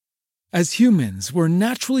As humans, we're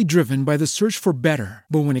naturally driven by the search for better.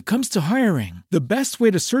 But when it comes to hiring, the best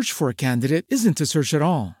way to search for a candidate isn't to search at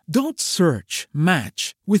all. Don't search,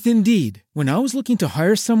 match with Indeed. When I was looking to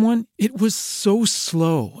hire someone, it was so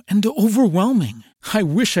slow and overwhelming. I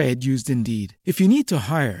wish I had used Indeed. If you need to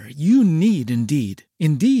hire, you need Indeed.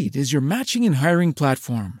 Indeed is your matching and hiring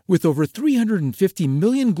platform with over 350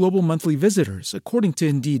 million global monthly visitors, according to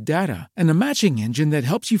Indeed data, and a matching engine that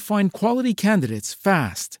helps you find quality candidates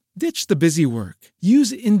fast. Ditch the busy work.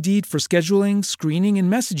 Use Indeed for scheduling, screening,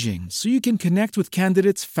 and messaging so you can connect with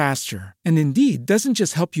candidates faster. And Indeed doesn't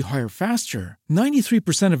just help you hire faster.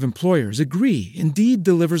 93% of employers agree Indeed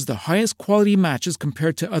delivers the highest quality matches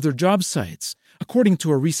compared to other job sites, according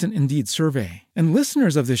to a recent Indeed survey. And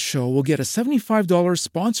listeners of this show will get a $75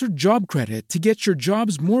 sponsored job credit to get your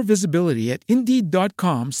jobs more visibility at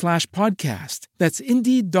Indeed.com/podcast. That's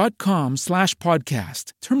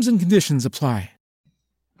Indeed.com/podcast. Terms and conditions apply.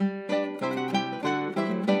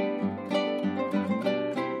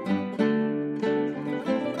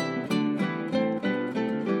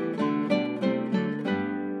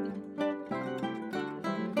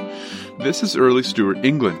 This is Early Stuart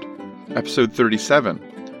England, Episode 37,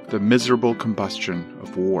 The Miserable Combustion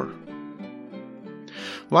of War.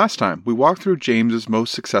 Last time, we walked through James's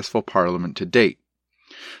most successful parliament to date.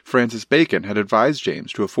 Francis Bacon had advised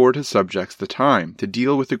James to afford his subjects the time to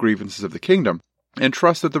deal with the grievances of the kingdom and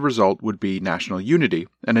trust that the result would be national unity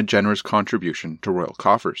and a generous contribution to royal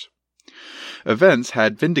coffers. Events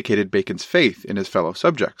had vindicated Bacon's faith in his fellow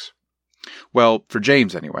subjects. Well, for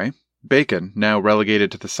James anyway. Bacon, now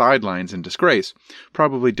relegated to the sidelines in disgrace,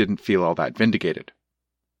 probably didn't feel all that vindicated.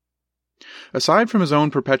 Aside from his own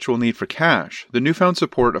perpetual need for cash, the newfound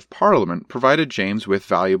support of Parliament provided James with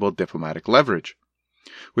valuable diplomatic leverage.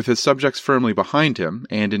 With his subjects firmly behind him,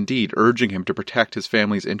 and indeed urging him to protect his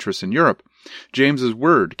family's interests in Europe, James's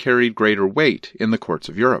word carried greater weight in the courts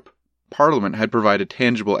of Europe. Parliament had provided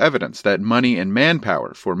tangible evidence that money and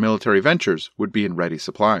manpower for military ventures would be in ready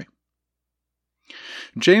supply.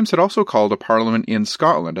 James had also called a parliament in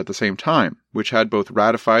Scotland at the same time, which had both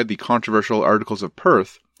ratified the controversial Articles of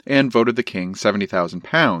Perth and voted the king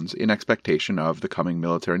 £70,000 in expectation of the coming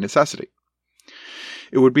military necessity.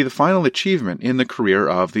 It would be the final achievement in the career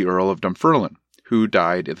of the Earl of Dunfermline, who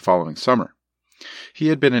died the following summer. He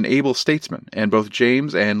had been an able statesman, and both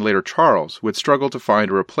James and later Charles would struggle to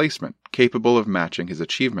find a replacement capable of matching his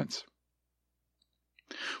achievements.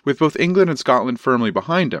 With both England and Scotland firmly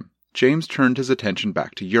behind him, James turned his attention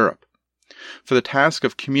back to Europe. For the task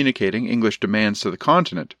of communicating English demands to the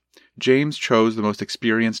continent, James chose the most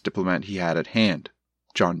experienced diplomat he had at hand,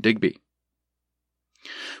 John Digby.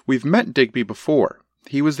 We've met Digby before.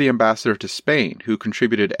 He was the ambassador to Spain who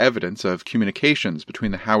contributed evidence of communications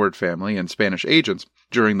between the Howard family and Spanish agents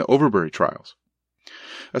during the Overbury trials.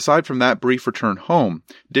 Aside from that brief return home,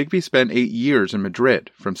 Digby spent 8 years in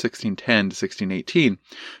Madrid, from 1610 to 1618,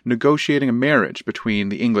 negotiating a marriage between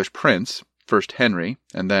the English prince, first Henry,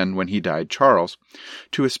 and then, when he died, Charles,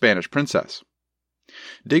 to a Spanish princess.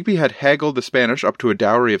 Digby had haggled the Spanish up to a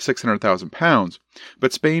dowry of £600,000,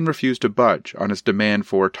 but Spain refused to budge on its demand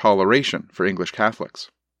for toleration for English Catholics.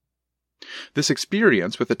 This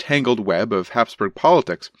experience with the tangled web of Habsburg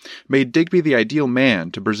politics made Digby the ideal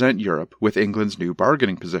man to present Europe with England's new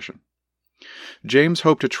bargaining position. James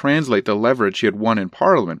hoped to translate the leverage he had won in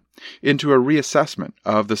Parliament into a reassessment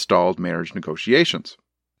of the stalled marriage negotiations.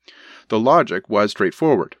 The logic was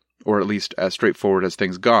straightforward, or at least as straightforward as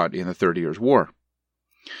things got in the 30 Years' War.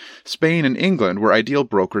 Spain and England were ideal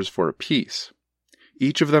brokers for a peace.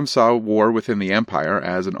 Each of them saw war within the empire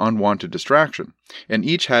as an unwanted distraction, and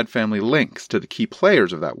each had family links to the key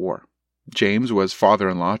players of that war. James was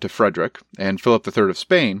father-in-law to Frederick, and Philip III of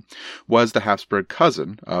Spain was the Habsburg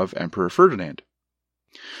cousin of Emperor Ferdinand.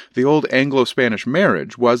 The old Anglo-Spanish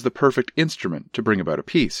marriage was the perfect instrument to bring about a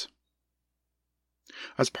peace.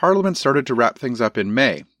 As Parliament started to wrap things up in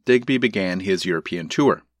May, Digby began his European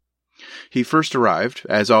tour. He first arrived,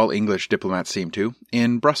 as all English diplomats seem to,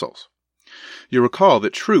 in Brussels. You recall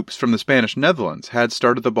that troops from the Spanish Netherlands had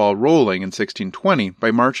started the ball rolling in 1620 by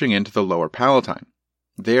marching into the Lower Palatine.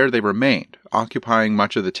 There they remained, occupying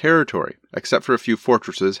much of the territory, except for a few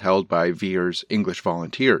fortresses held by Vere's English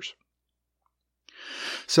volunteers.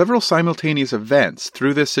 Several simultaneous events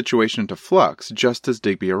threw this situation into flux just as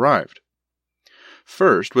Digby arrived.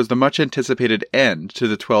 First was the much-anticipated end to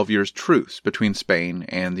the 12 years' truce between Spain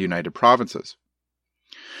and the United Provinces.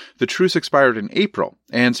 The truce expired in April,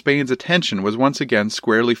 and Spain's attention was once again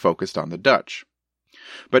squarely focused on the Dutch.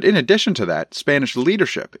 But in addition to that, Spanish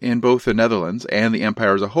leadership in both the Netherlands and the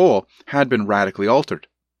empire as a whole had been radically altered.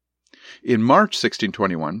 In March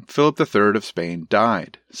 1621, Philip III of Spain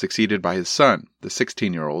died, succeeded by his son, the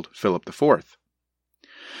 16-year-old Philip IV.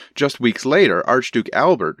 Just weeks later, Archduke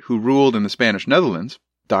Albert, who ruled in the Spanish Netherlands,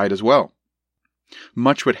 died as well.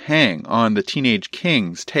 Much would hang on the teenage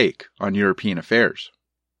king's take on European affairs.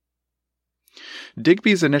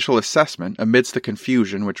 Digby's initial assessment, amidst the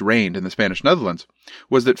confusion which reigned in the Spanish Netherlands,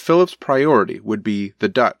 was that Philip's priority would be the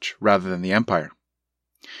Dutch rather than the Empire.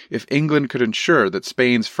 If England could ensure that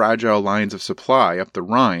Spain's fragile lines of supply up the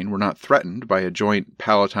Rhine were not threatened by a joint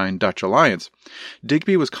Palatine-Dutch alliance,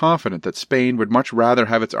 Digby was confident that Spain would much rather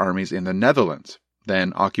have its armies in the Netherlands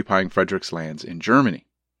than occupying Frederick's lands in Germany.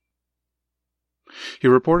 He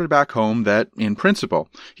reported back home that, in principle,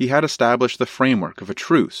 he had established the framework of a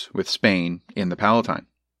truce with Spain in the Palatine.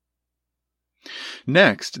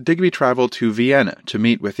 Next, Digby traveled to Vienna to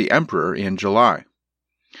meet with the Emperor in July.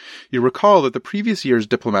 You recall that the previous year's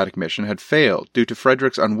diplomatic mission had failed due to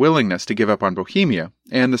Frederick's unwillingness to give up on Bohemia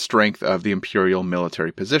and the strength of the imperial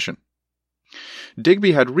military position.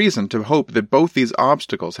 Digby had reason to hope that both these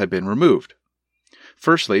obstacles had been removed.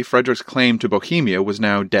 Firstly, Frederick's claim to Bohemia was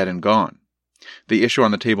now dead and gone. The issue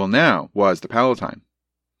on the table now was the Palatine.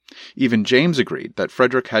 Even James agreed that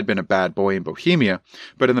Frederick had been a bad boy in Bohemia,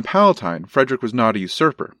 but in the Palatine, Frederick was not a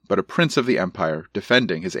usurper, but a prince of the empire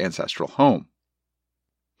defending his ancestral home.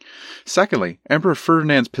 Secondly, Emperor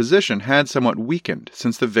Ferdinand's position had somewhat weakened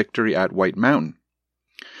since the victory at White Mountain.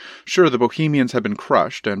 Sure, the Bohemians had been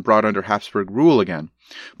crushed and brought under Habsburg rule again,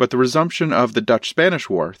 but the resumption of the Dutch-Spanish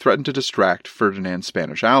War threatened to distract Ferdinand's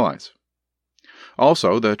Spanish allies.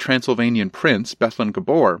 Also, the Transylvanian prince Bethlen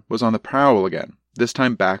Gabor was on the prowl again, this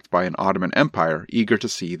time backed by an Ottoman Empire eager to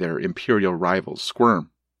see their imperial rivals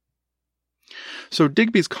squirm. So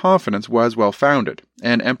Digby's confidence was well-founded,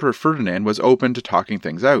 and Emperor Ferdinand was open to talking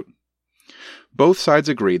things out. Both sides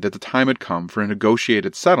agreed that the time had come for a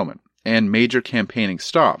negotiated settlement, and major campaigning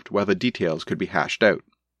stopped while the details could be hashed out.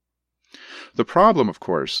 The problem, of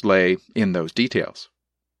course, lay in those details.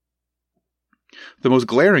 The most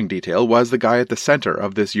glaring detail was the guy at the center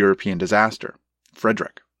of this European disaster,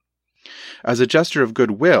 Frederick. As a gesture of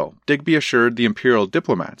goodwill, Digby assured the imperial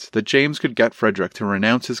diplomats that James could get Frederick to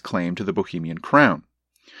renounce his claim to the Bohemian crown.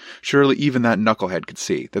 Surely even that knucklehead could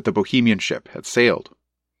see that the Bohemian ship had sailed.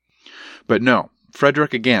 But no,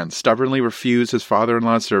 Frederick again stubbornly refused his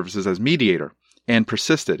father-in-law's services as mediator and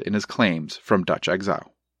persisted in his claims from Dutch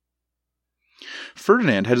exile.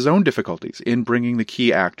 Ferdinand had his own difficulties in bringing the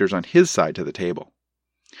key actors on his side to the table.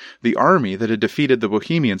 The army that had defeated the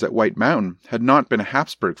Bohemians at White Mountain had not been a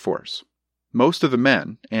Habsburg force. Most of the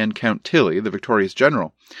men, and Count Tilly, the victorious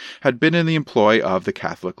general, had been in the employ of the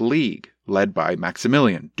Catholic League, led by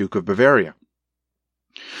Maximilian, Duke of Bavaria.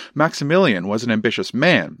 Maximilian was an ambitious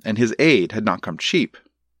man, and his aid had not come cheap.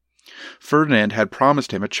 Ferdinand had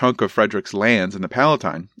promised him a chunk of Frederick's lands in the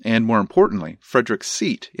Palatine, and more importantly, Frederick's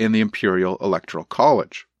seat in the Imperial Electoral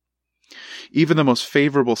College. Even the most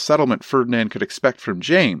favorable settlement Ferdinand could expect from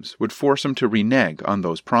James would force him to renege on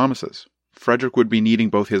those promises. Frederick would be needing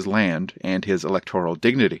both his land and his electoral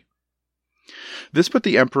dignity. This put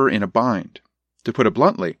the emperor in a bind. To put it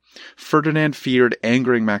bluntly, Ferdinand feared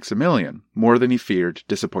angering Maximilian more than he feared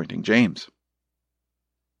disappointing James.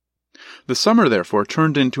 The summer, therefore,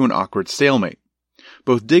 turned into an awkward stalemate.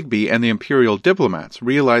 Both Digby and the imperial diplomats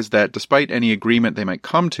realized that, despite any agreement they might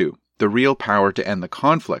come to, the real power to end the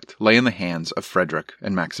conflict lay in the hands of Frederick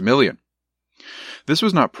and Maximilian. This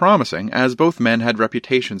was not promising, as both men had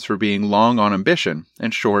reputations for being long on ambition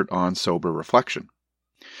and short on sober reflection.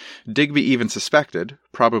 Digby even suspected,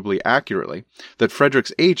 probably accurately, that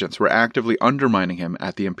Frederick's agents were actively undermining him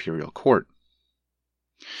at the imperial court.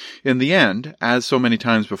 In the end, as so many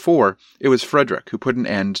times before, it was Frederick who put an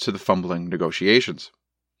end to the fumbling negotiations.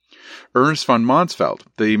 Ernst von Mansfeld,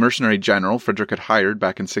 the mercenary general Frederick had hired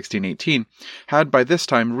back in 1618, had by this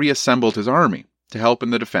time reassembled his army to help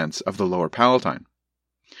in the defense of the Lower Palatine.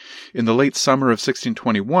 In the late summer of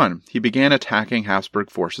 1621, he began attacking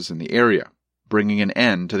Habsburg forces in the area, bringing an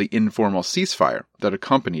end to the informal ceasefire that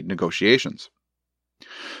accompanied negotiations.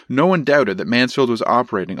 No one doubted that Mansfeld was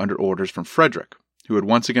operating under orders from Frederick, who had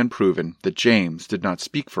once again proven that James did not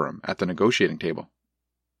speak for him at the negotiating table.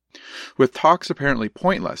 With talks apparently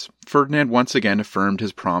pointless, Ferdinand once again affirmed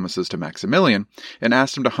his promises to Maximilian and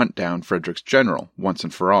asked him to hunt down Frederick's general once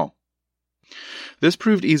and for all. This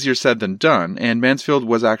proved easier said than done, and Mansfeld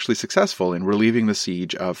was actually successful in relieving the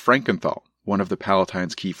siege of Frankenthal, one of the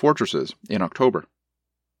Palatine's key fortresses, in October.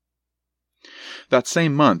 That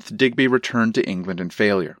same month, Digby returned to England in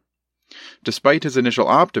failure. Despite his initial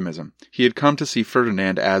optimism, he had come to see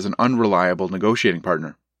Ferdinand as an unreliable negotiating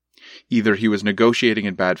partner. Either he was negotiating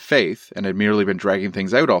in bad faith and had merely been dragging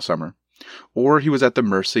things out all summer, or he was at the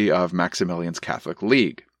mercy of Maximilian's Catholic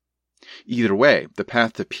League. Either way, the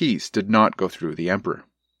path to peace did not go through the emperor.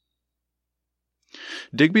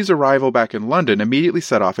 Digby's arrival back in London immediately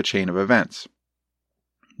set off a chain of events.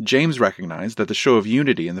 James recognized that the show of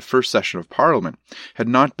unity in the first session of Parliament had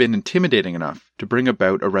not been intimidating enough to bring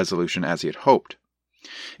about a resolution as he had hoped.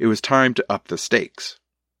 It was time to up the stakes.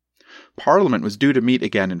 Parliament was due to meet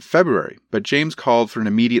again in February, but James called for an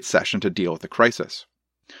immediate session to deal with the crisis.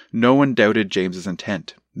 No one doubted James's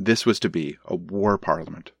intent. This was to be a war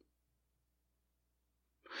parliament.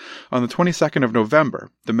 On the 22nd of November,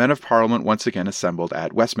 the men of Parliament once again assembled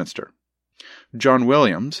at Westminster. John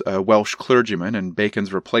Williams, a Welsh clergyman and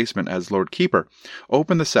Bacon's replacement as Lord Keeper,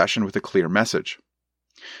 opened the session with a clear message.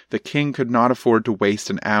 The king could not afford to waste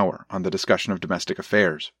an hour on the discussion of domestic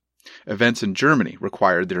affairs. Events in Germany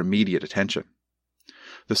required their immediate attention.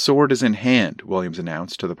 The sword is in hand, Williams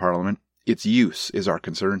announced to the Parliament. Its use is our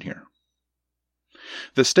concern here.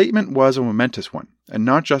 The statement was a momentous one, and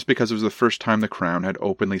not just because it was the first time the Crown had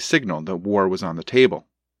openly signaled that war was on the table.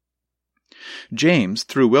 James,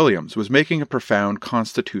 through Williams, was making a profound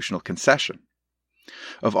constitutional concession.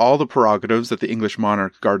 Of all the prerogatives that the English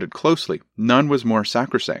monarch guarded closely, none was more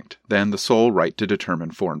sacrosanct than the sole right to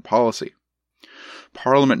determine foreign policy.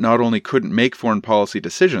 Parliament not only couldn't make foreign policy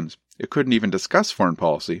decisions, it couldn't even discuss foreign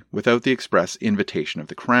policy without the express invitation of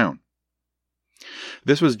the Crown.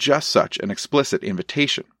 This was just such an explicit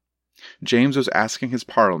invitation. James was asking his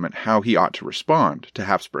Parliament how he ought to respond to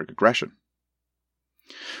Habsburg aggression.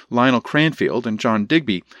 Lionel Cranfield and John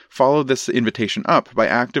Digby followed this invitation up by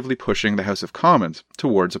actively pushing the House of Commons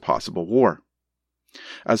towards a possible war.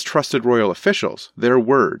 As trusted royal officials, their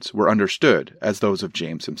words were understood as those of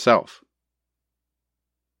James himself.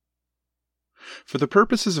 For the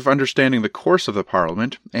purposes of understanding the course of the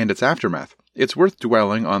Parliament and its aftermath, it's worth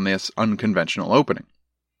dwelling on this unconventional opening.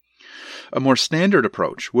 A more standard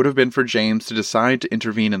approach would have been for James to decide to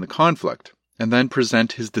intervene in the conflict, and then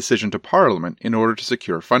present his decision to Parliament in order to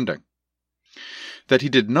secure funding. That he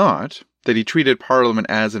did not, that he treated Parliament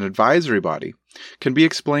as an advisory body, can be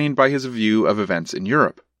explained by his view of events in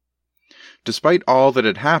Europe. Despite all that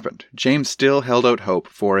had happened, James still held out hope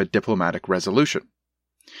for a diplomatic resolution.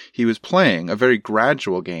 He was playing a very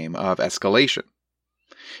gradual game of escalation.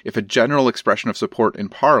 If a general expression of support in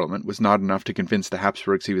Parliament was not enough to convince the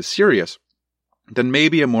Habsburgs he was serious, then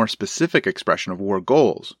maybe a more specific expression of war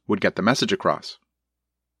goals would get the message across.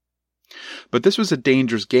 But this was a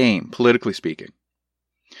dangerous game, politically speaking.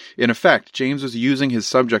 In effect, James was using his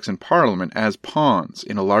subjects in Parliament as pawns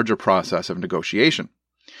in a larger process of negotiation.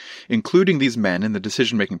 Including these men in the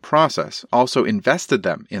decision-making process also invested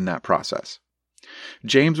them in that process.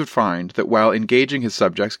 James would find that while engaging his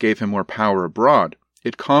subjects gave him more power abroad,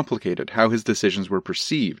 it complicated how his decisions were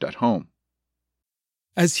perceived at home.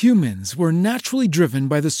 As humans, we're naturally driven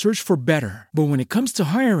by the search for better. But when it comes to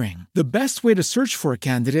hiring, the best way to search for a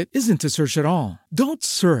candidate isn't to search at all. Don't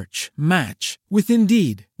search, match with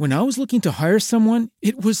Indeed. When I was looking to hire someone,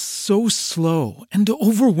 it was so slow and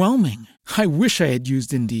overwhelming. I wish I had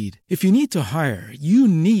used Indeed. If you need to hire, you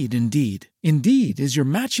need Indeed. Indeed is your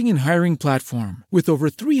matching and hiring platform with over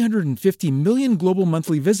 350 million global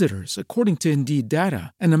monthly visitors, according to Indeed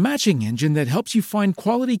data, and a matching engine that helps you find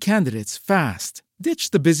quality candidates fast. Ditch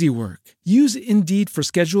the busy work. Use Indeed for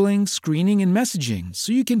scheduling, screening, and messaging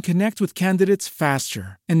so you can connect with candidates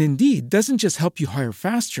faster. And Indeed doesn't just help you hire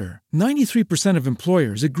faster. 93% of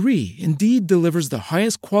employers agree Indeed delivers the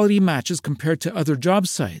highest quality matches compared to other job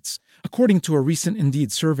sites, according to a recent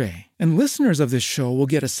Indeed survey. And listeners of this show will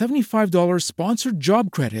get a $75 sponsored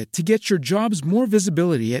job credit to get your jobs more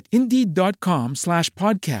visibility at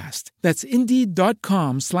Indeed.com/podcast. That's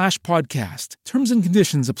Indeed.com/podcast. Terms and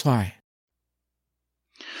conditions apply.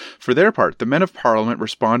 For their part, the men of Parliament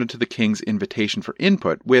responded to the king's invitation for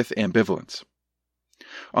input with ambivalence.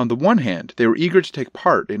 On the one hand, they were eager to take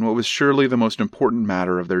part in what was surely the most important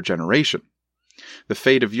matter of their generation. The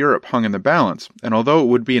fate of Europe hung in the balance, and although it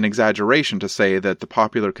would be an exaggeration to say that the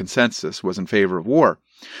popular consensus was in favor of war,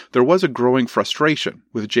 there was a growing frustration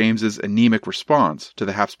with James's anemic response to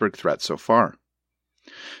the Habsburg threat so far.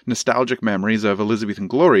 Nostalgic memories of Elizabethan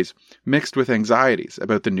glories mixed with anxieties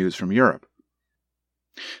about the news from Europe.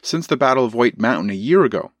 Since the Battle of White Mountain a year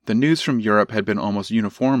ago, the news from Europe had been almost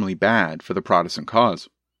uniformly bad for the Protestant cause.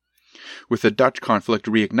 With the Dutch conflict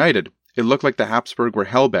reignited, it looked like the Habsburg were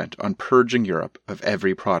hell-bent on purging Europe of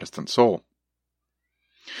every Protestant soul.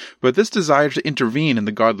 But this desire to intervene in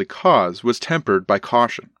the godly cause was tempered by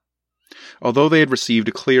caution. Although they had received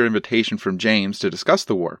a clear invitation from James to discuss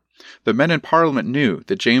the war, the men in Parliament knew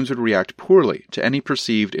that James would react poorly to any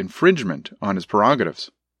perceived infringement on his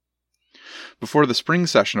prerogatives. Before the spring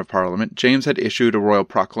session of Parliament, James had issued a royal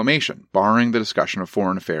proclamation barring the discussion of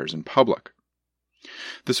foreign affairs in public.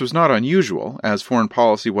 This was not unusual, as foreign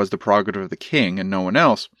policy was the prerogative of the king and no one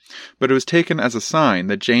else, but it was taken as a sign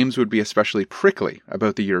that James would be especially prickly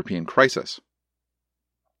about the European crisis.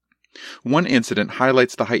 One incident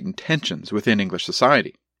highlights the heightened tensions within English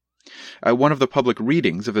society. At one of the public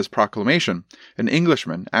readings of this proclamation, an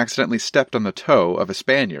Englishman accidentally stepped on the toe of a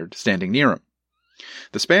Spaniard standing near him.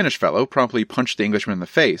 The Spanish fellow promptly punched the Englishman in the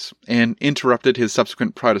face and interrupted his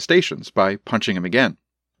subsequent protestations by punching him again.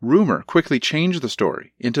 Rumour quickly changed the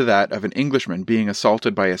story into that of an Englishman being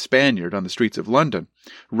assaulted by a Spaniard on the streets of London,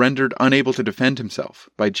 rendered unable to defend himself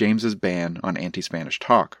by James's ban on anti-Spanish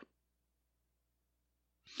talk.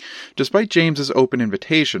 Despite James's open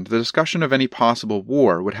invitation, the discussion of any possible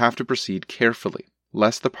war would have to proceed carefully,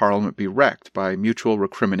 lest the Parliament be wrecked by mutual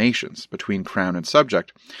recriminations between Crown and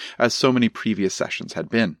subject, as so many previous sessions had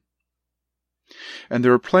been. And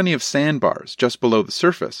there were plenty of sandbars just below the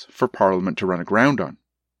surface for Parliament to run aground on.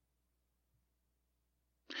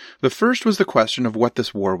 The first was the question of what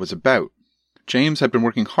this war was about. James had been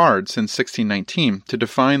working hard since 1619 to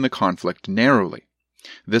define the conflict narrowly.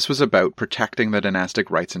 This was about protecting the dynastic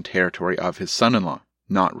rights and territory of his son-in-law,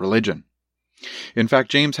 not religion. In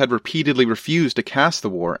fact, James had repeatedly refused to cast the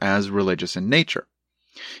war as religious in nature.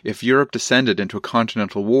 If Europe descended into a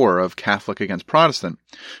continental war of Catholic against Protestant,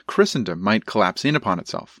 Christendom might collapse in upon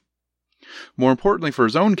itself. More importantly for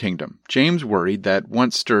his own kingdom, James worried that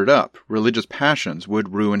once stirred up, religious passions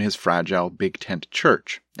would ruin his fragile Big Tent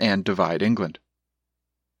church and divide England.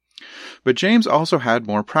 But James also had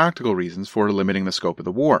more practical reasons for limiting the scope of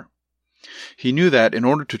the war. He knew that in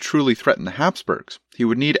order to truly threaten the Habsburgs, he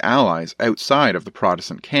would need allies outside of the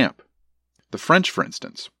Protestant camp. The French, for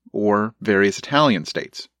instance, or various Italian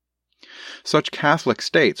states. Such Catholic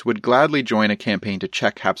states would gladly join a campaign to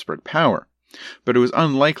check Habsburg power, but it was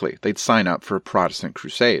unlikely they'd sign up for a Protestant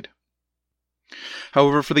crusade.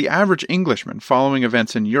 However, for the average Englishman following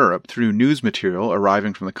events in Europe through news material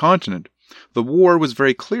arriving from the continent, the war was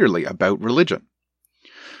very clearly about religion.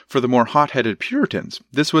 For the more hot-headed Puritans,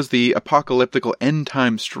 this was the apocalyptical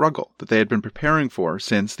end-time struggle that they had been preparing for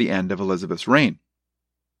since the end of Elizabeth's reign.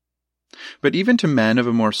 But even to men of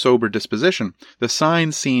a more sober disposition, the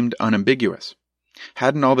signs seemed unambiguous.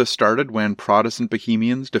 Hadn't all this started when Protestant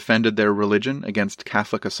Bohemians defended their religion against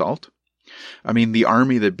Catholic assault? I mean, the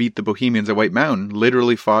army that beat the Bohemians at White Mountain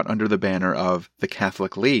literally fought under the banner of the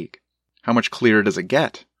Catholic League. How much clearer does it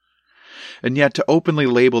get? And yet to openly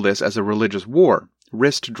label this as a religious war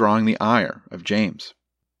risked drawing the ire of James.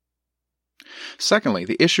 Secondly,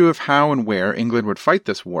 the issue of how and where England would fight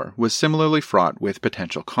this war was similarly fraught with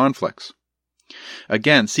potential conflicts.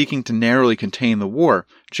 Again, seeking to narrowly contain the war,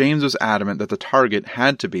 James was adamant that the target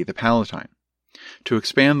had to be the Palatine. To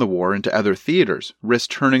expand the war into other theaters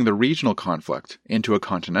risked turning the regional conflict into a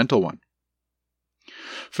continental one.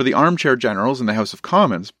 For the armchair generals in the House of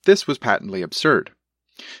Commons, this was patently absurd.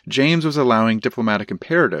 James was allowing diplomatic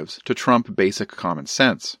imperatives to trump basic common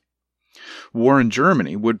sense. War in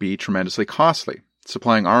Germany would be tremendously costly,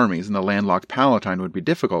 supplying armies in the landlocked Palatine would be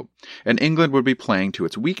difficult, and England would be playing to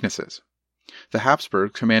its weaknesses. The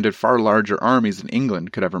Habsburgs commanded far larger armies than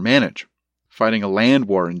England could ever manage. Fighting a land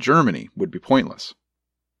war in Germany would be pointless.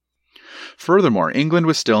 Furthermore, England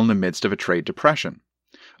was still in the midst of a trade depression.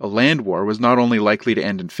 A land war was not only likely to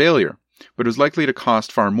end in failure, but was likely to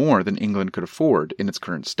cost far more than England could afford in its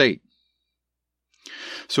current state.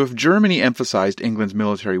 So if Germany emphasized England's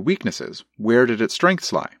military weaknesses, where did its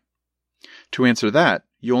strengths lie? To answer that,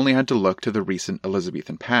 you only had to look to the recent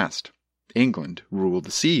Elizabethan past. England ruled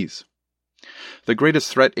the seas. The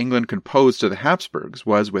greatest threat England could pose to the Habsburgs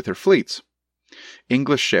was with her fleets.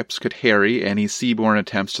 English ships could harry any seaborne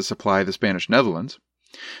attempts to supply the Spanish Netherlands.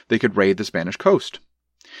 They could raid the Spanish coast.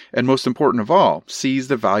 And most important of all, seize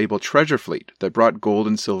the valuable treasure fleet that brought gold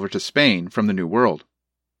and silver to Spain from the New World.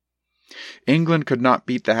 England could not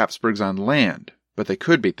beat the Habsburgs on land, but they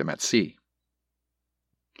could beat them at sea.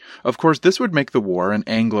 Of course, this would make the war an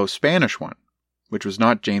Anglo-Spanish one, which was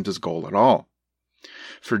not James's goal at all.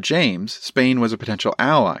 For James, Spain was a potential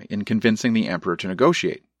ally in convincing the emperor to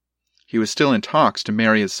negotiate. He was still in talks to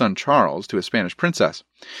marry his son Charles to a Spanish princess,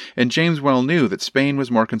 and James well knew that Spain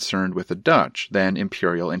was more concerned with the Dutch than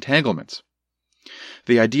imperial entanglements.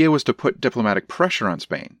 The idea was to put diplomatic pressure on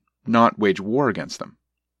Spain, not wage war against them.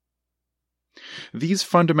 These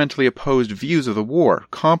fundamentally opposed views of the war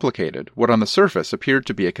complicated what on the surface appeared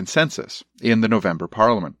to be a consensus in the November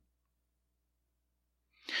Parliament.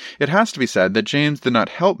 It has to be said that James did not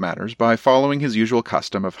help matters by following his usual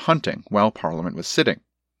custom of hunting while Parliament was sitting.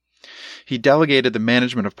 He delegated the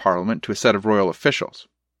management of Parliament to a set of royal officials.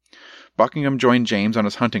 Buckingham joined James on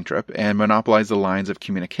his hunting trip and monopolized the lines of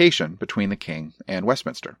communication between the king and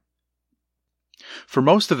Westminster. For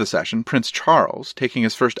most of the session, Prince Charles, taking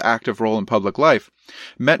his first active role in public life,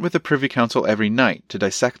 met with the Privy Council every night to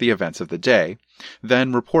dissect the events of the day,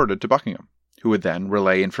 then reported to Buckingham, who would then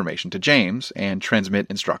relay information to James and transmit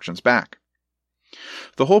instructions back.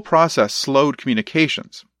 The whole process slowed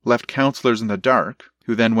communications, left councillors in the dark,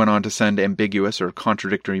 who then went on to send ambiguous or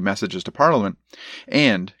contradictory messages to Parliament,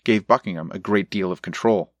 and gave Buckingham a great deal of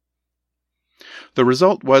control. The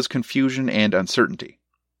result was confusion and uncertainty.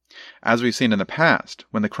 As we've seen in the past,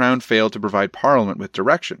 when the Crown failed to provide Parliament with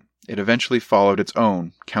direction, it eventually followed its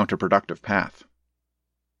own counterproductive path.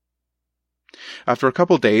 After a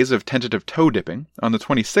couple days of tentative toe-dipping, on the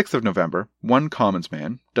 26th of November, one Commons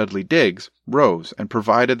man, Dudley Digges, rose and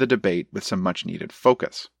provided the debate with some much-needed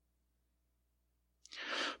focus.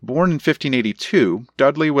 Born in 1582,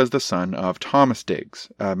 Dudley was the son of Thomas Digges,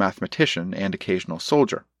 a mathematician and occasional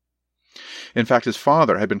soldier. In fact, his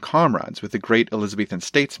father had been comrades with the great Elizabethan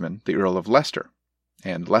statesman, the Earl of Leicester,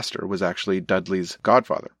 and Leicester was actually Dudley's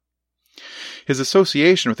godfather. His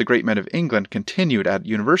association with the great men of England continued at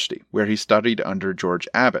university, where he studied under George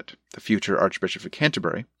Abbot, the future Archbishop of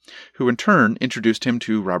Canterbury, who in turn introduced him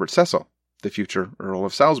to Robert Cecil, the future Earl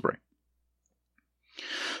of Salisbury.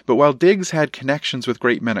 But while Digges had connections with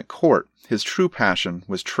great men at court, his true passion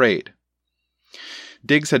was trade.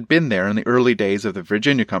 Digges had been there in the early days of the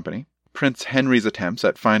Virginia Company, Prince Henry's attempts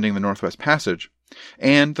at finding the Northwest Passage,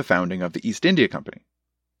 and the founding of the East India Company.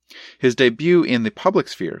 His debut in the public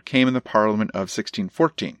sphere came in the Parliament of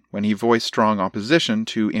 1614, when he voiced strong opposition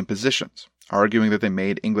to impositions, arguing that they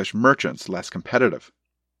made English merchants less competitive.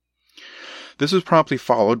 This was promptly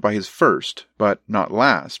followed by his first, but not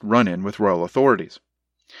last, run-in with royal authorities.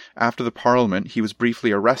 After the Parliament, he was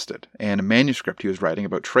briefly arrested, and a manuscript he was writing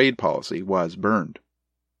about trade policy was burned.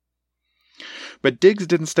 But Digges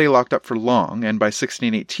didn't stay locked up for long, and by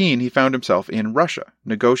 1618 he found himself in Russia,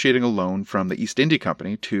 negotiating a loan from the East India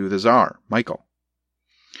Company to the Tsar, Michael.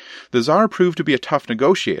 The Tsar proved to be a tough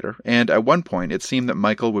negotiator, and at one point it seemed that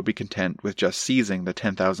Michael would be content with just seizing the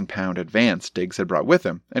 £10,000 advance Digges had brought with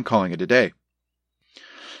him and calling it a day.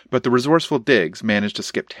 But the resourceful Digges managed to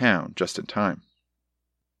skip town just in time.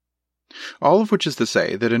 All of which is to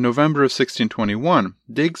say that in November of 1621,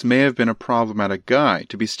 Digges may have been a problematic guy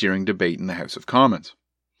to be steering debate in the House of Commons.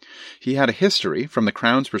 He had a history, from the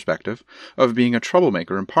Crown's perspective, of being a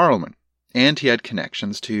troublemaker in Parliament, and he had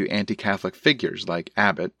connections to anti-Catholic figures like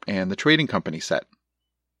Abbot and the trading company set.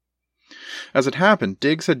 As it happened,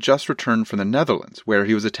 Digges had just returned from the Netherlands, where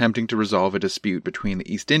he was attempting to resolve a dispute between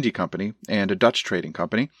the East India Company and a Dutch trading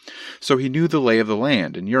company, so he knew the lay of the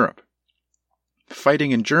land in Europe.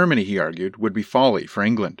 Fighting in Germany, he argued, would be folly for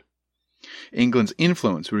England. England's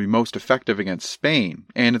influence would be most effective against Spain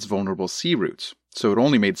and its vulnerable sea routes, so it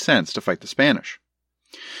only made sense to fight the Spanish.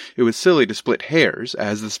 It was silly to split hairs,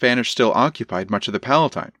 as the Spanish still occupied much of the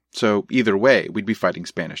Palatine, so either way we'd be fighting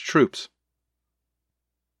Spanish troops.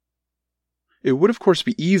 It would of course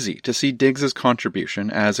be easy to see Digges's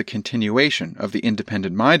contribution as a continuation of the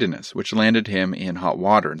independent-mindedness which landed him in hot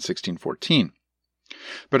water in 1614.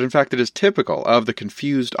 But in fact it is typical of the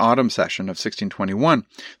confused autumn session of 1621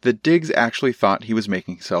 that Digges actually thought he was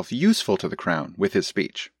making himself useful to the Crown with his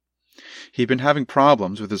speech. He'd been having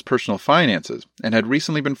problems with his personal finances and had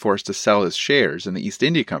recently been forced to sell his shares in the East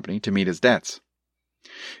India Company to meet his debts.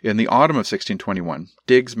 In the autumn of 1621,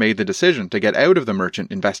 Digges made the decision to get out of the merchant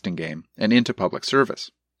investing game and into public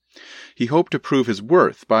service. He hoped to prove his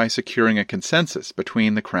worth by securing a consensus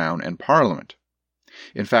between the Crown and Parliament.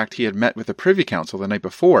 In fact, he had met with the Privy Council the night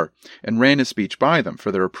before and ran his speech by them for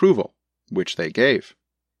their approval, which they gave.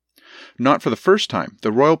 Not for the first time,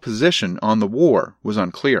 the royal position on the war was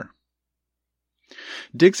unclear.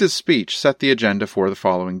 Digges's speech set the agenda for the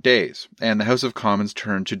following days, and the House of Commons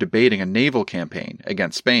turned to debating a naval campaign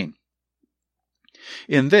against Spain.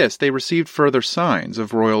 In this, they received further signs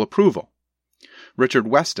of royal approval. Richard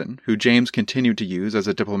Weston, who James continued to use as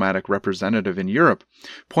a diplomatic representative in Europe,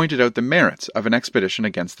 pointed out the merits of an expedition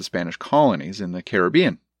against the Spanish colonies in the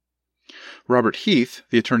Caribbean. Robert Heath,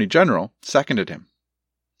 the Attorney General, seconded him.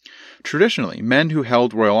 Traditionally, men who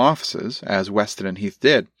held royal offices, as Weston and Heath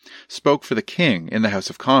did, spoke for the king in the House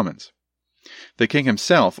of Commons. The king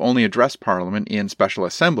himself only addressed Parliament in special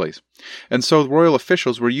assemblies, and so royal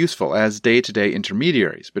officials were useful as day-to-day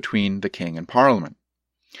intermediaries between the king and Parliament.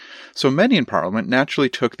 So many in Parliament naturally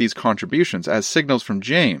took these contributions as signals from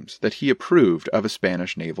James that he approved of a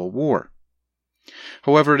Spanish naval war.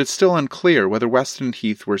 However, it is still unclear whether Weston and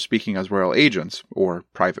Heath were speaking as royal agents or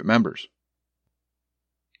private members.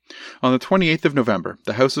 On the 28th of November,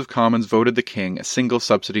 the House of Commons voted the king a single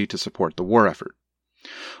subsidy to support the war effort.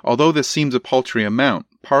 Although this seems a paltry amount,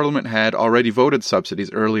 Parliament had already voted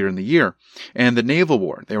subsidies earlier in the year, and the naval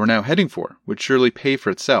war they were now heading for would surely pay for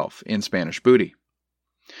itself in Spanish booty.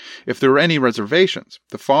 If there were any reservations,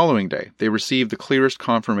 the following day they received the clearest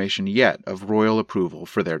confirmation yet of royal approval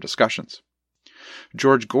for their discussions.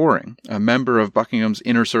 George Goring, a member of Buckingham's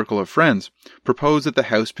inner circle of friends, proposed that the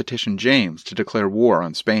House petition James to declare war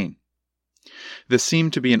on Spain. This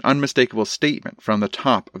seemed to be an unmistakable statement from the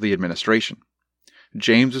top of the administration.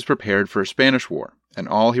 James was prepared for a Spanish war, and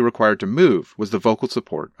all he required to move was the vocal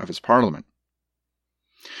support of his parliament.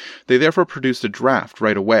 They therefore produced a draft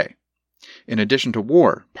right away. In addition to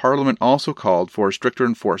war, Parliament also called for stricter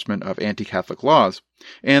enforcement of anti-Catholic laws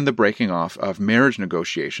and the breaking off of marriage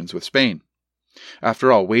negotiations with Spain.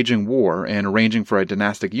 After all, waging war and arranging for a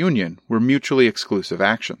dynastic union were mutually exclusive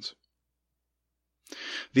actions.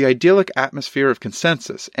 The idyllic atmosphere of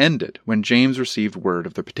consensus ended when James received word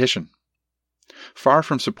of the petition. Far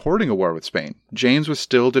from supporting a war with Spain, James was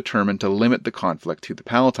still determined to limit the conflict to the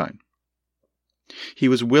Palatine. He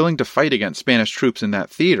was willing to fight against Spanish troops in that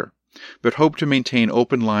theater, but hoped to maintain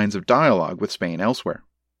open lines of dialogue with Spain elsewhere.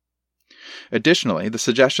 Additionally, the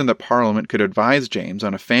suggestion that Parliament could advise James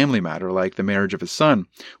on a family matter like the marriage of his son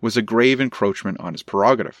was a grave encroachment on his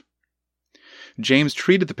prerogative. James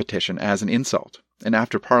treated the petition as an insult, and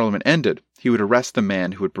after Parliament ended, he would arrest the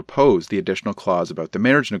man who had proposed the additional clause about the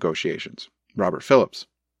marriage negotiations, Robert Philips.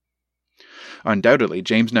 Undoubtedly,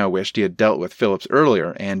 James now wished he had dealt with Philips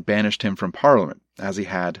earlier and banished him from Parliament, as he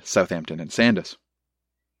had Southampton and Sandys.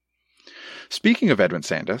 Speaking of Edwin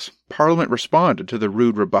Sandys, Parliament responded to the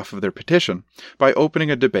rude rebuff of their petition by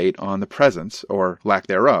opening a debate on the presence, or lack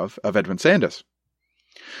thereof, of Edwin Sandys.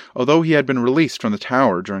 Although he had been released from the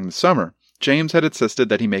Tower during the summer, James had insisted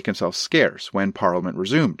that he make himself scarce when Parliament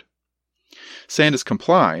resumed. Sandys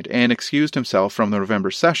complied and excused himself from the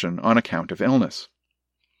November session on account of illness.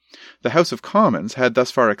 The House of Commons had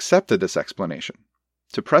thus far accepted this explanation.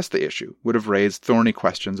 To press the issue would have raised thorny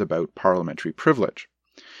questions about parliamentary privilege.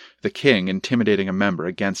 The king intimidating a member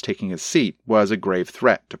against taking his seat was a grave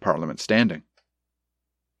threat to Parliament's standing.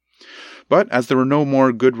 But as there were no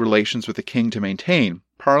more good relations with the king to maintain,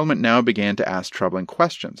 Parliament now began to ask troubling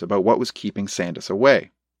questions about what was keeping Sandys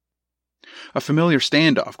away. A familiar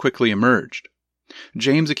standoff quickly emerged.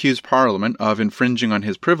 James accused Parliament of infringing on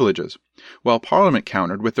his privileges, while Parliament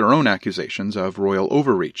countered with their own accusations of royal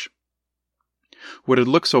overreach. What had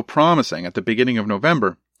looked so promising at the beginning of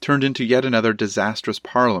November turned into yet another disastrous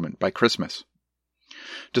Parliament by Christmas.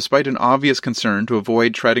 Despite an obvious concern to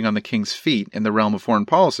avoid treading on the king's feet in the realm of foreign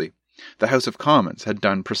policy, the House of Commons had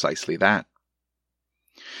done precisely that.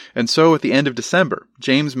 And so, at the end of December,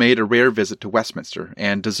 James made a rare visit to Westminster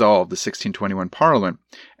and dissolved the 1621 Parliament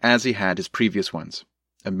as he had his previous ones,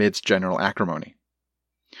 amidst general acrimony.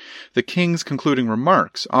 The king's concluding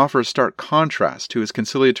remarks offer a stark contrast to his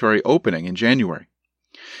conciliatory opening in January.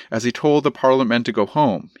 As he told the Parliament men to go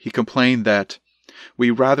home, he complained that,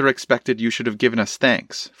 "We rather expected you should have given us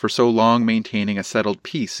thanks for so long maintaining a settled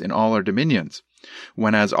peace in all our dominions,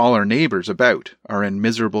 when as all our neighbours about are in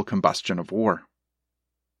miserable combustion of war."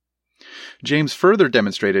 James further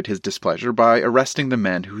demonstrated his displeasure by arresting the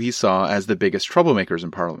men who he saw as the biggest troublemakers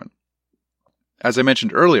in Parliament. As I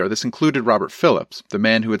mentioned earlier, this included Robert Philips, the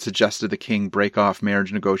man who had suggested the king break off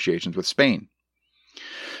marriage negotiations with Spain.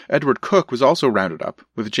 Edward Coke was also rounded up,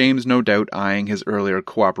 with James no doubt eyeing his earlier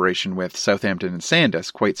cooperation with Southampton and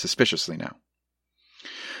Sandys quite suspiciously now.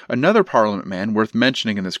 Another Parliament man worth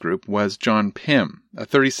mentioning in this group was John Pym, a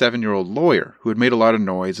 37-year-old lawyer who had made a lot of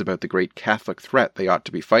noise about the great Catholic threat they ought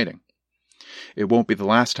to be fighting. It won't be the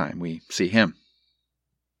last time we see him.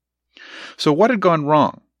 So what had gone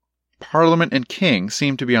wrong? Parliament and King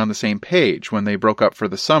seemed to be on the same page when they broke up for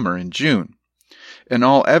the summer in June, and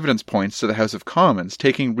all evidence points to the House of Commons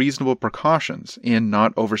taking reasonable precautions in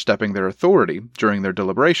not overstepping their authority during their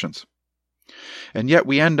deliberations. And yet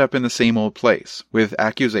we end up in the same old place, with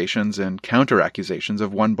accusations and counter-accusations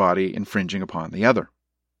of one body infringing upon the other.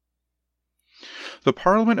 The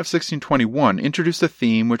Parliament of 1621 introduced a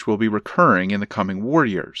theme which will be recurring in the coming war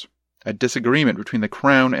years, a disagreement between the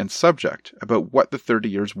crown and subject about what the 30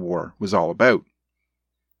 Years' War was all about.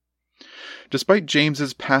 Despite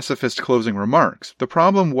James's pacifist closing remarks, the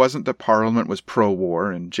problem wasn't that Parliament was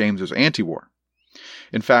pro-war and James was anti-war.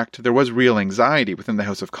 In fact, there was real anxiety within the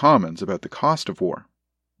House of Commons about the cost of war.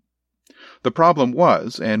 The problem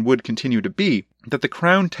was, and would continue to be, that the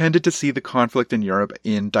Crown tended to see the conflict in Europe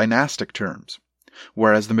in dynastic terms,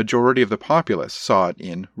 whereas the majority of the populace saw it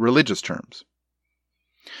in religious terms.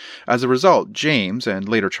 As a result, James, and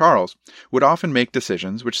later Charles, would often make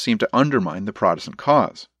decisions which seemed to undermine the Protestant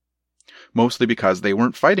cause. Mostly because they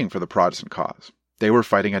weren't fighting for the Protestant cause. They were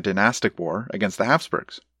fighting a dynastic war against the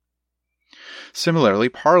Habsburgs. Similarly,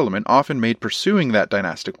 Parliament often made pursuing that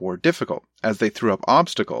dynastic war difficult, as they threw up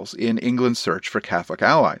obstacles in England's search for Catholic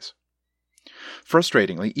allies.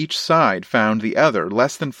 Frustratingly, each side found the other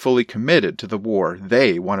less than fully committed to the war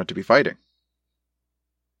they wanted to be fighting.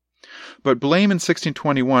 But blame in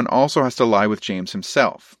 1621 also has to lie with James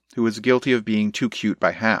himself, who was guilty of being too cute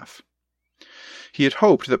by half. He had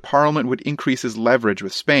hoped that Parliament would increase his leverage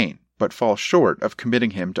with Spain, but fall short of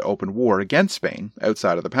committing him to open war against Spain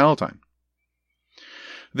outside of the Palatine.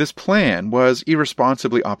 This plan was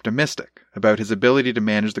irresponsibly optimistic about his ability to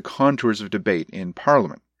manage the contours of debate in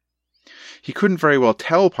Parliament. He couldn't very well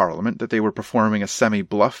tell Parliament that they were performing a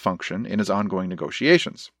semi-bluff function in his ongoing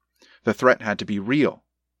negotiations. The threat had to be real.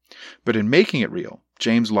 But in making it real,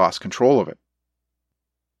 James lost control of it.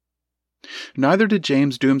 Neither did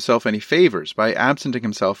James do himself any favours by absenting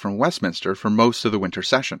himself from Westminster for most of the winter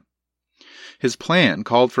session. His plan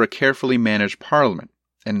called for a carefully managed Parliament,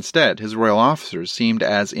 and instead his royal officers seemed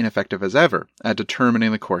as ineffective as ever at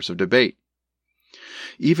determining the course of debate.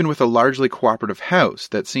 Even with a largely cooperative House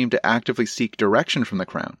that seemed to actively seek direction from the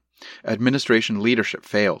Crown, administration leadership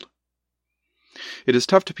failed. It is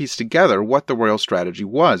tough to piece together what the royal strategy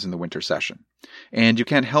was in the winter session, and you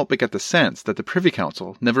can't help but get the sense that the Privy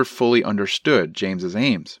Council never fully understood James's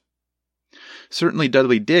aims. Certainly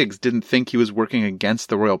Dudley Digges didn't think he was working against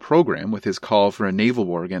the royal program with his call for a naval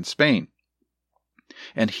war against Spain.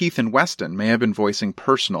 And Heath and Weston may have been voicing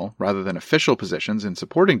personal rather than official positions in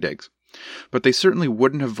supporting Digges, but they certainly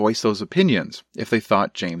wouldn't have voiced those opinions if they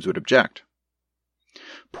thought James would object.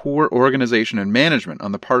 Poor organization and management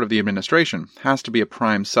on the part of the administration has to be a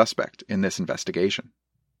prime suspect in this investigation.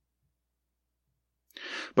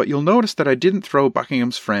 But you'll notice that I didn't throw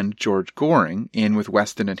Buckingham's friend George Goring in with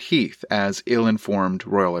Weston and Heath as ill-informed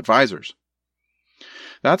royal advisors.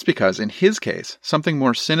 That's because, in his case, something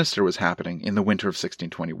more sinister was happening in the winter of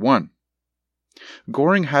 1621.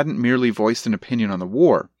 Goring hadn't merely voiced an opinion on the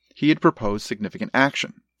war, he had proposed significant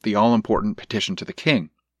action, the all-important petition to the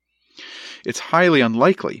king. It's highly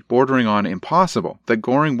unlikely, bordering on impossible, that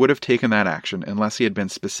Goring would have taken that action unless he had been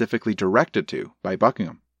specifically directed to by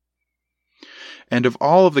Buckingham. And of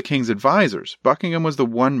all of the king's advisors, Buckingham was the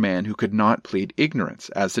one man who could not plead ignorance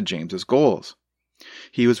as to James's goals.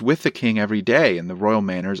 He was with the king every day in the royal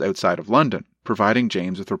manors outside of London, providing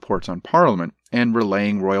James with reports on Parliament and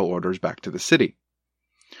relaying royal orders back to the city.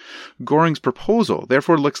 Goring's proposal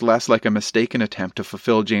therefore looks less like a mistaken attempt to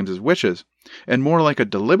fulfill James's wishes, and more like a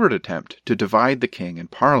deliberate attempt to divide the king and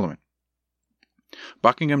Parliament.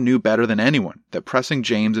 Buckingham knew better than anyone that pressing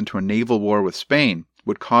James into a naval war with Spain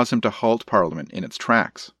would cause him to halt Parliament in its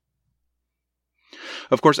tracks.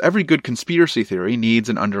 Of course, every good conspiracy theory needs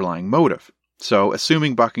an underlying motive. So,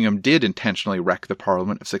 assuming Buckingham did intentionally wreck the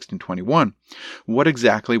Parliament of 1621, what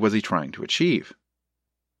exactly was he trying to achieve?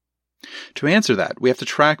 To answer that, we have to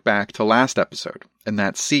track back to last episode, and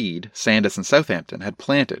that seed Sandys and Southampton had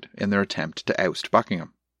planted in their attempt to oust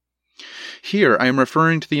Buckingham. Here I am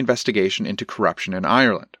referring to the investigation into corruption in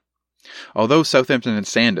Ireland. Although Southampton and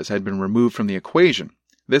Sandys had been removed from the equation,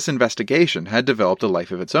 this investigation had developed a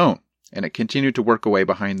life of its own, and it continued to work away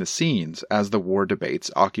behind the scenes as the war debates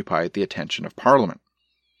occupied the attention of Parliament.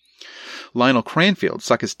 Lionel Cranfield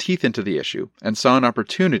stuck his teeth into the issue and saw an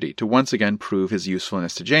opportunity to once again prove his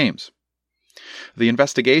usefulness to James. The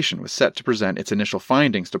investigation was set to present its initial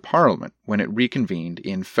findings to Parliament when it reconvened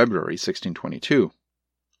in February 1622.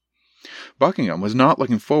 Buckingham was not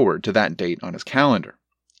looking forward to that date on his calendar.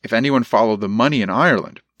 If anyone followed the money in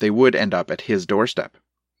Ireland, they would end up at his doorstep.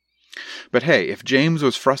 But hey, if James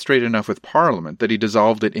was frustrated enough with Parliament that he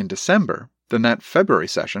dissolved it in December, then that February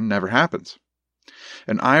session never happens.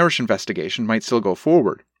 An Irish investigation might still go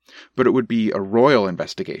forward, but it would be a royal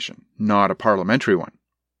investigation, not a parliamentary one.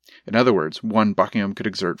 In other words, one Buckingham could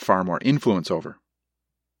exert far more influence over.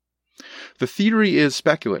 The theory is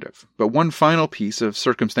speculative, but one final piece of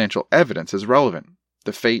circumstantial evidence is relevant: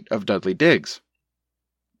 the fate of Dudley Digges.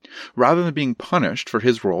 Rather than being punished for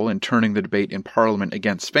his role in turning the debate in Parliament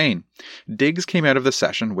against Spain, Digges came out of the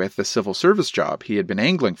session with the civil service job he had been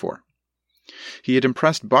angling for. He had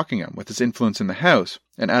impressed Buckingham with his influence in the House,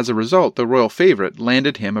 and as a result the royal favourite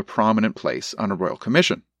landed him a prominent place on a royal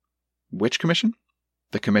commission. Which commission?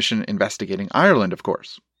 The commission investigating Ireland, of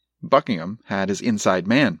course. Buckingham had his inside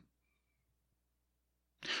man.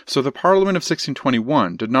 So the Parliament of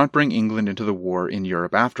 1621 did not bring England into the war in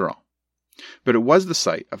Europe after all. But it was the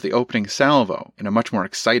site of the opening salvo in a much more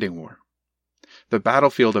exciting war. The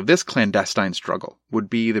battlefield of this clandestine struggle would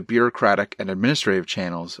be the bureaucratic and administrative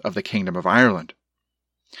channels of the Kingdom of Ireland.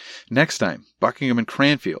 Next time, Buckingham and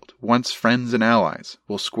Cranfield, once friends and allies,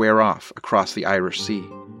 will square off across the Irish Sea.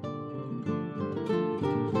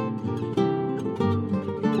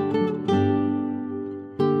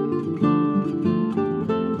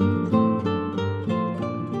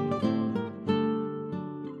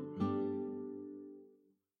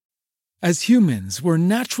 As humans, we're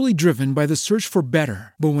naturally driven by the search for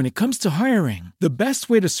better. But when it comes to hiring, the best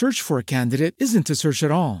way to search for a candidate isn't to search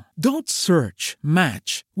at all. Don't search,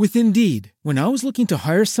 match with Indeed. When I was looking to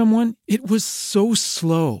hire someone, it was so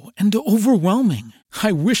slow and overwhelming.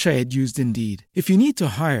 I wish I had used Indeed. If you need to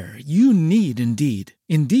hire, you need Indeed.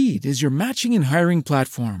 Indeed is your matching and hiring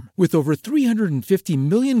platform with over 350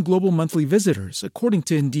 million global monthly visitors, according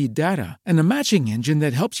to Indeed data, and a matching engine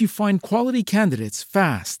that helps you find quality candidates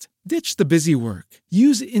fast. Ditch the busy work.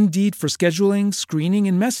 Use Indeed for scheduling, screening,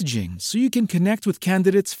 and messaging so you can connect with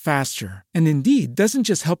candidates faster. And Indeed doesn't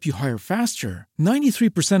just help you hire faster.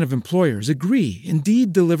 93% of employers agree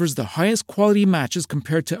Indeed delivers the highest quality matches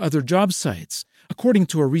compared to other job sites, according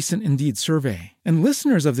to a recent Indeed survey. And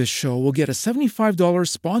listeners of this show will get a $75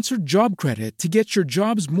 sponsored job credit to get your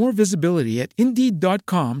jobs more visibility at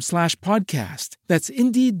Indeed.com/podcast. That's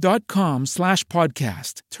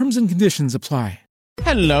Indeed.com/podcast. Terms and conditions apply.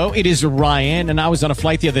 Hello, it is Ryan, and I was on a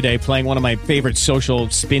flight the other day playing one of my favorite social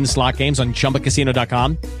spin slot games on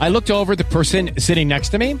ChumbaCasino.com. I looked over at the person sitting next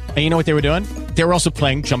to me, and you know what they were doing? They were also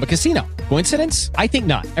playing Chumba Casino. Coincidence? I think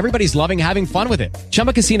not. Everybody's loving having fun with it.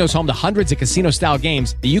 Chumba Casino is home to hundreds of casino-style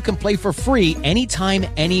games that you can play for free anytime,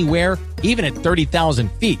 anywhere, even at 30,000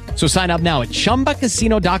 feet. So sign up now at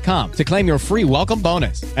ChumbaCasino.com to claim your free welcome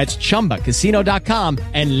bonus. That's ChumbaCasino.com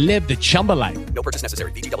and live the Chumba life. No purchase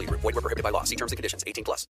necessary. VGW. Void where prohibited by law. See terms and conditions. 18+.